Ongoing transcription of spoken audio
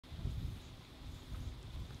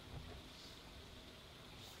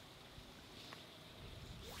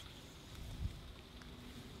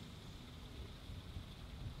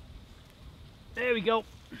There we go.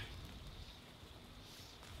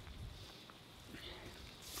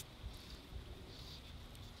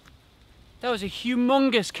 That was a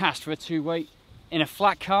humongous cast for a 2-weight in a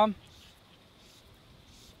flat calm.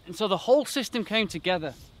 And so the whole system came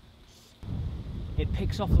together. It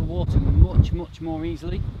picks off the water much more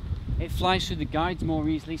easily. It flies through the guides more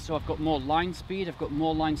easily, so I've got more line speed, I've got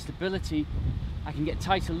more line stability. I can get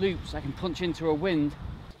tighter loops, I can punch into a wind.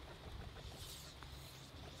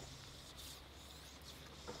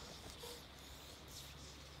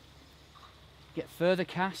 Get further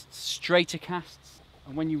casts, straighter casts,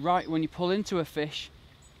 and when you pull into a fish,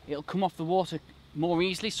 it'll come off the water more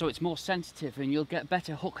easily, so it's more sensitive, and you'll get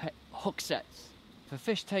better hook sets. If a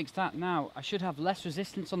fish takes that now, I should have less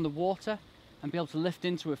resistance on the water and be able to lift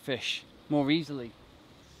into a fish more easily.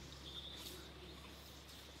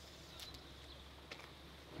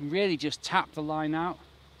 You can really just tap the line out.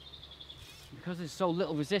 Because there's so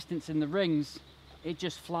little resistance in the rings, it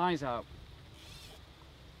just flies out.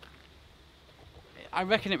 I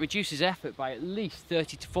reckon it reduces effort by at least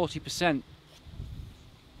 30 to 40%.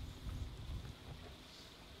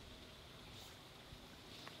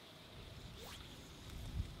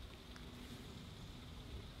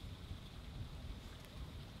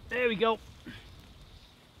 There we go.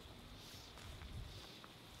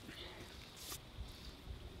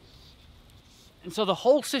 And so the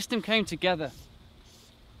whole system came together.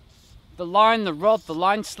 The line, the rod, the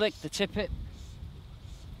lineslik, the tippet,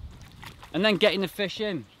 and then getting the fish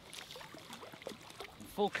in.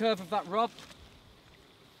 Full curve of that rod.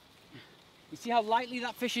 You see how lightly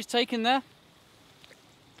that fish is taken there?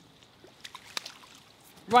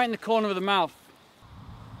 Right in the corner of the mouth.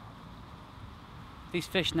 These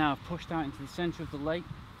fish now have pushed out into the centre of the lake.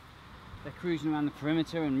 They're cruising around the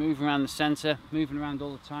perimeter and moving around the centre, moving around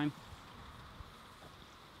all the time.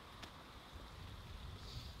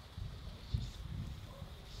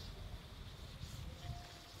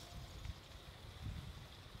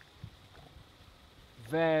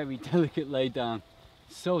 Very delicate lay down,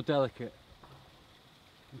 so delicate.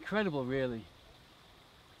 Incredible, really.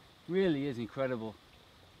 Really is incredible.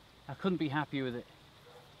 I couldn't be happier with it.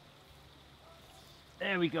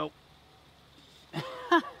 There we go.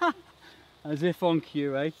 As if on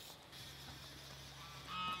cue, eh?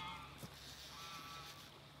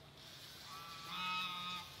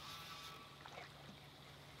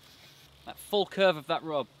 That full curve of that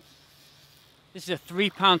rod. This is a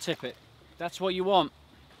 3-pound tippet. That's what you want.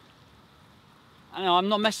 I know, I'm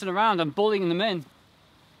not messing around, I'm bullying them in.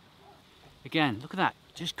 Again, look at that,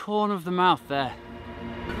 just corner of the mouth there.